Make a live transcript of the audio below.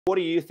what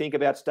do you think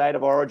about State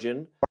of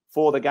Origin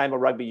for the game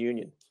of rugby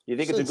union? You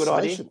think it's a good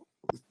idea?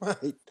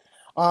 Mate.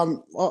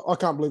 I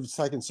can't believe it's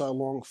taken so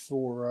long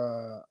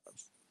for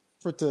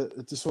it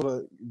to sort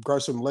of grow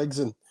some legs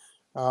and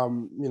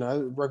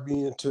rugby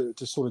union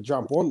to sort of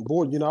jump on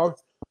board.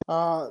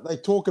 They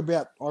talk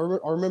about. I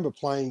remember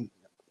playing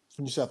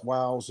for New South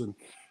Wales and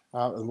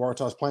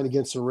Waratahs playing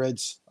against the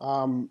Reds,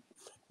 and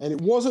it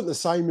wasn't the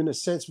same in a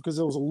sense because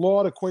there was a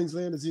lot of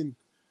Queenslanders in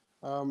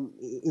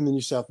the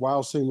New South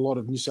Wales team, a lot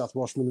of New South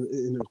Washmen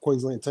in the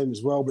Queensland team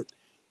as well. But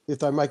if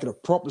they make it a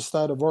proper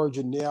State of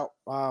Origin now,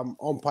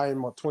 I'm paying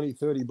my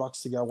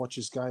 $20-$30 to go watch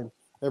this game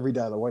every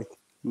day of the week.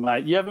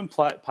 Mate, you haven't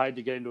paid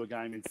to get into a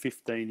game in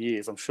 15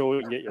 years. I'm sure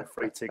we can get you a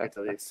free ticket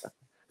to this.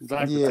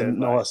 Don't pretend,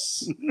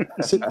 nice.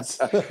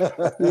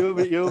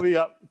 You'll be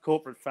up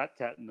corporate fat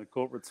cat in the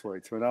corporate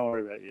suites. We don't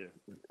worry about you.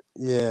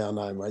 Yeah, I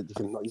know, mate.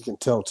 You can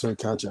tell too,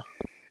 can't you?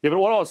 Yeah, but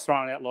what I was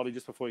throwing out, Lottie,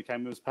 just before you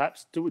came, was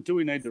perhaps do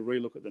we need to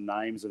relook at the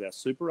names of our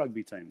Super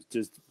Rugby teams?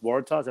 Does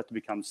Waratahs have to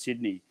become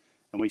Sydney,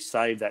 and we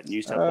save that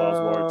New South Wales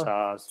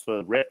Waratahs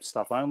for rep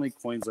stuff only?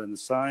 Queensland the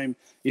same.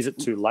 Is it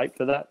too late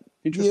for that?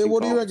 Yeah,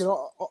 what do you reckon?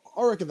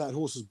 I reckon that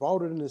horse is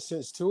bolted in a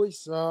sense too.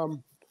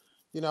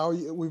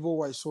 We've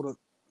always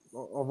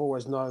I've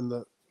always known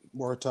that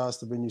Waratahs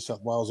to be New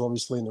South Wales,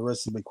 obviously, and the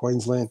rest to be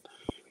Queensland.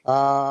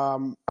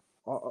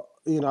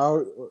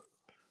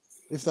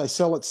 If they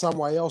sell it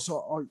somewhere else,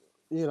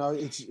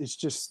 it's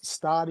just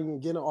starting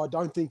again. I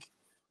don't think,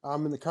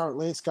 in the current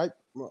landscape,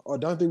 I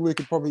don't think we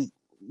could probably,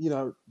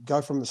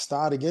 go from the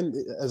start again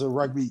as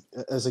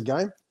a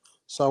game.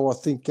 So I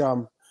think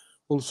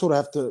we'll sort of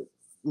have to,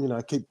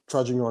 keep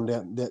trudging on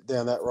down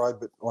that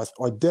road. But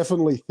I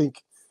definitely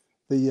think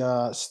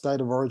the State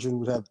of Origin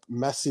would have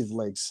massive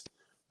legs.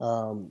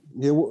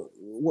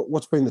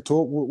 What's been the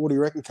talk? What do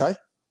you reckon, Kay?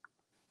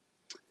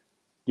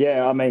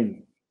 Yeah, I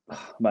mean,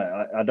 mate,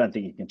 I don't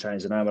think you can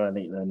change the name. I don't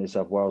think the New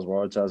South Wales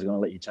Waratahs are going to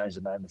let you change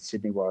the name of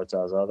Sydney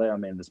Waratahs, are they? I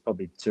mean, there's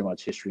probably too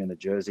much history in the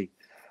jersey.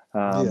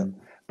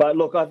 But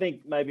look, I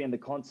think maybe in the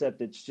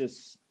concept, it's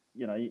just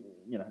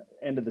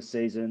end of the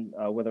season,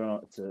 whether or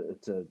not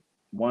it's a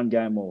 1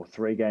 game or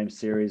 3 game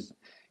series.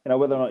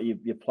 Whether or not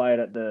you play it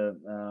at the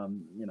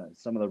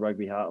some of the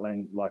rugby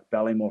heartland like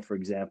Ballymore, for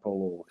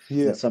example,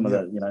 or some of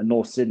the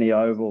North Sydney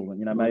Oval.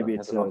 Maybe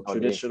it's a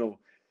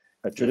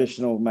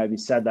traditional maybe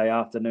Saturday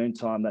afternoon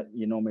time that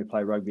you normally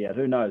play rugby at.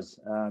 Who knows?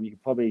 You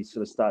could probably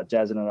sort of start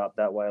jazzing it up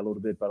that way a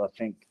little bit, but I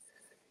think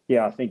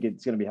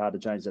it's going to be hard to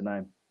change the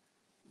name.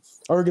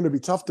 I reckon it'd be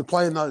tough to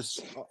play in those.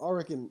 I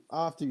reckon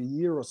after a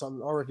year or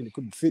something, I reckon it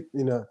couldn't fit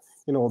in a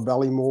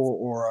Ballymore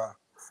or a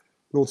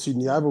North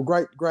Sydney Oval.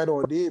 Great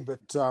idea, but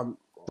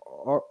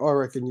I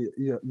reckon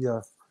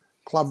your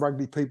club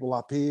rugby people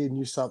up here,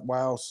 New South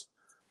Wales,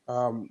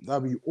 they'll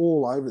be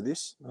all over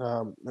this,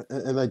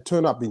 and they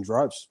turn up in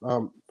droves.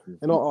 And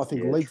I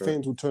think league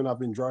fans will turn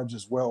up in droves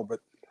as well.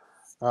 But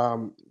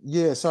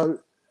so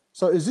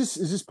is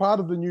this part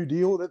of the new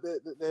deal that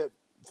they're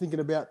thinking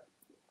about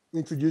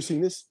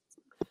introducing this?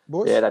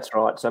 Boys? Yeah, that's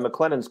right. So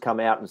McLennan's come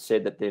out and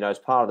said that as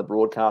part of the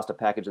broadcaster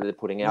package that they're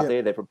putting out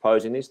there, they're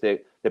proposing this. They're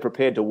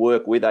prepared to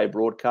work with a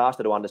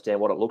broadcaster to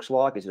understand what it looks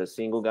like. Is it a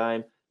single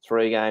game,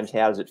 3 games?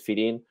 How does it fit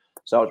in?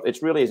 So it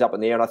really is up in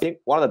the air. And I think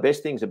one of the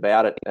best things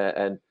about it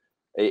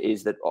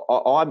is that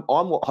I'm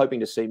hoping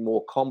to see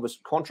more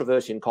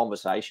controversy and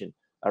conversation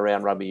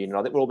around rugby union.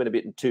 I think we've all been a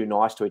bit too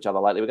nice to each other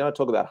lately. We're going to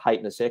talk about hate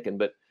in a second,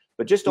 but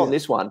just on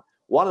this one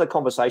of the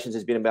conversations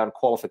has been about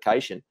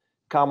qualification.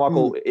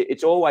 Karmichael,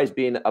 it's always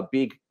been a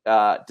big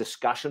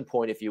discussion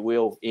point, if you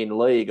will, in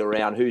league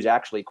around who's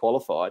actually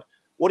qualified.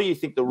 What do you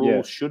think the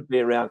rules should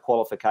be around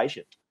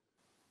qualification?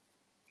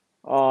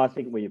 Oh, I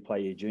think where you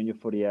play your junior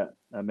footy at.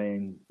 I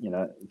mean,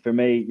 for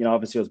me,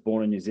 obviously I was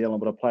born in New Zealand,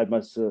 but I played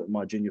most of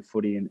my junior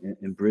footy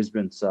in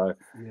Brisbane. So,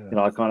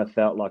 I kind of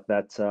felt like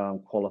that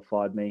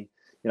qualified me.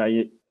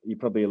 You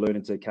probably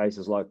alluded to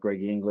cases like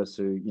Greg Inglis,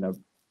 who,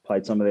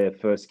 played some of their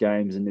first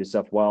games in New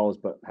South Wales,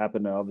 but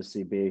happened to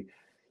obviously be,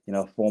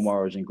 former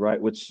Origin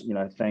great, which,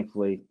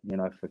 thankfully,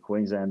 for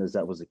Queenslanders,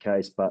 that was the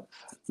case. But,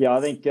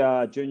 I think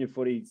junior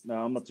footy,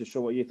 I'm not too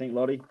sure what you think,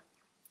 Lottie.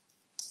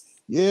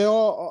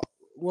 Yeah,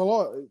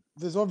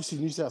 there's obviously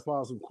New South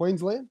Wales and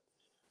Queensland.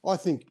 I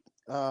think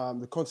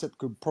the concept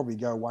could probably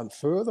go one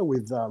further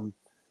with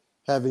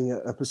having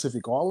a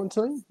Pacific Island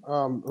team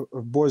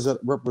of boys that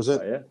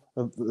represent,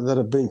 that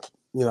have been,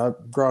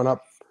 grown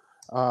up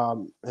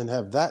and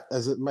have that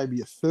as maybe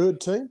a third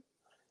team.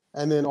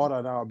 And then I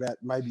don't know about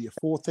maybe a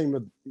 4th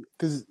team,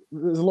 because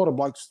there's a lot of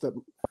blokes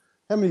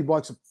how many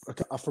blokes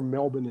are from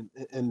Melbourne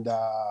and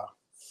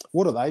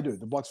what do they do?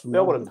 The blokes from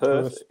Melbourne and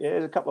Perth. Yeah,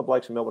 there's a couple of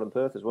blokes from Melbourne and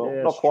Perth as well.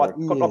 Yeah, not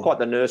quite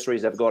the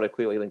nurseries they've got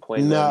clearly in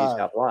Queensland, New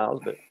South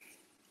Wales, but.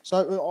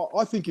 So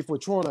I think if we're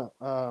trying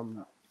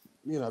to,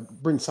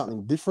 bring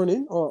something different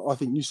in, I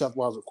think New South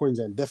Wales or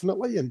Queensland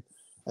definitely, and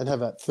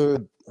have that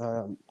third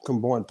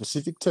combined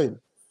Pacific team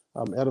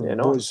out of the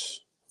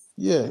boys.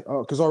 Yeah,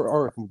 because I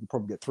reckon we could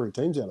probably get 3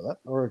 teams out of that.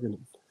 I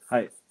reckon.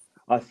 Hey,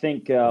 I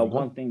think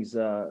one thing's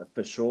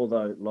for sure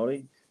though,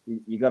 Lottie,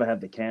 you got to have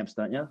the camps,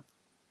 don't you?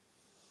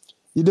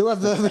 You do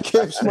have the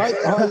camps, mate.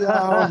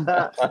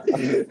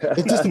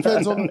 It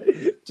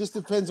just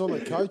depends on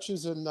the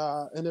coaches and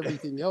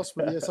everything else.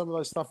 But yeah, some of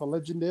those stuff are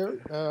legendary.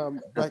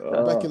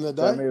 Back in the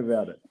day. Tell me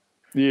about it.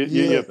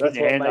 You're That's putting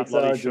your what hand up, makes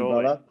Lottie, Origin,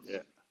 surely. brother. Yeah.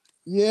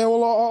 Yeah,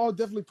 well, I'll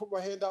definitely put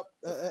my hand up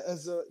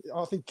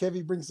I think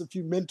Kevy brings a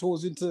few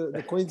mentors into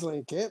the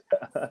Queensland camp.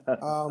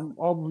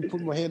 I'll be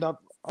putting my hand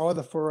up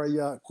either for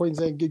a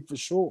Queensland gig for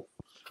sure.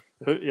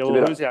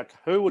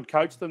 Who would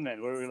coach them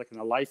then? Were we looking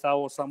at Latho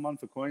or someone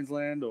for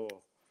Queensland, or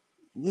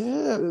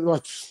Yeah,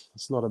 like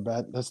that's not a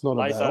bad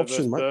Latho option,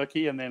 versus mate.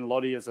 Berkey, and then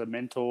Lottie as a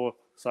mentor,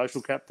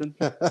 social captain?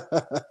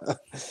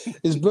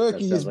 Is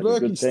Berkey like a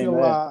good team,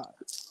 man.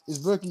 is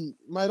Berkey,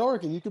 mate? I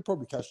reckon you could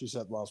probably catch this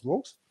at last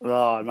walks.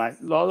 Right, mate.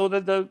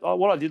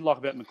 What I did like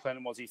about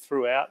McLennan was he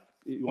threw out.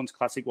 Once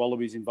Classic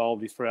Wallabies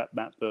involved, he threw out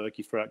Matt Burke,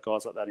 he threw out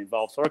guys like that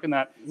involved. So I reckon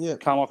that,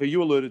 Karmichael,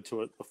 you alluded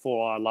to it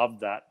before. I loved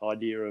that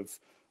idea of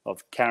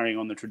carrying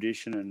on the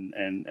tradition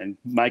and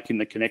making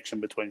the connection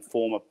between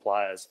former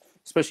players,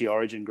 especially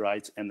Origin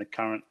grades, and the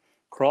current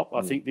crop.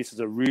 I think this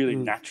is a really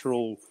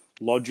natural,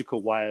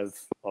 logical way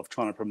of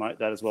trying to promote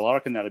that as well. I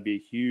reckon that'd be a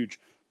huge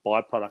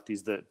byproduct,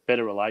 is that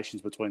better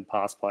relations between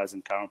past players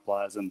and current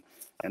players, and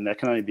that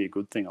can only be a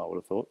good thing, I would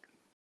have thought.